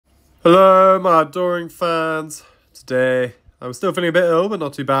Hello, my adoring fans. Today, I'm still feeling a bit ill, but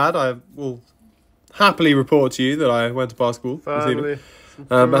not too bad. I will happily report to you that I went to basketball this evening.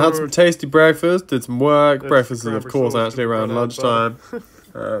 I had some tasty breakfast, did some work. Breakfast is, of course, actually around lunchtime.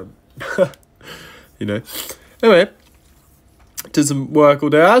 You know. Anyway, did some work all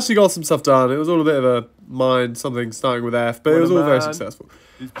day. I actually got some stuff done. It was all a bit of a mind, something starting with F, but it was all very successful.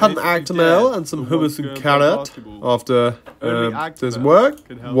 Had an Actimel and some hummus and carrot after doing some work.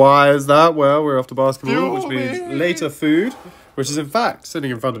 Why is that? Well, we're off to basketball, which means later food, which is in fact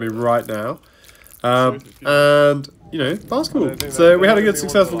sitting in front of me right now. And, you know, basketball. So we had a good,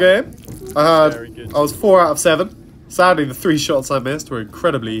 successful game. I was 4 out of 7. Sadly, the 3 shots I missed were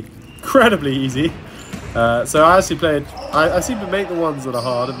incredibly easy. So I actually played... I seem to make the ones that are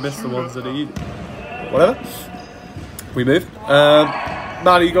hard and miss the ones that are easy. Whatever. We move.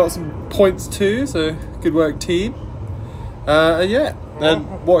 Maddie got some points too, so good work, team. And yeah,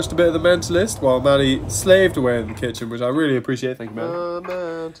 then watched a bit of The Mentalist while Maddie slaved away in the kitchen, which I really appreciate. Thank you, Maddie.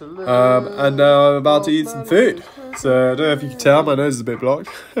 And now I'm about to eat some food. So I don't know if you can tell, my nose is a bit blocked.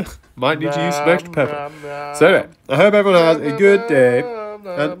 Might need to use some extra pepper. So anyway, I hope everyone has a good day.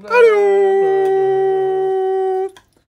 And adios!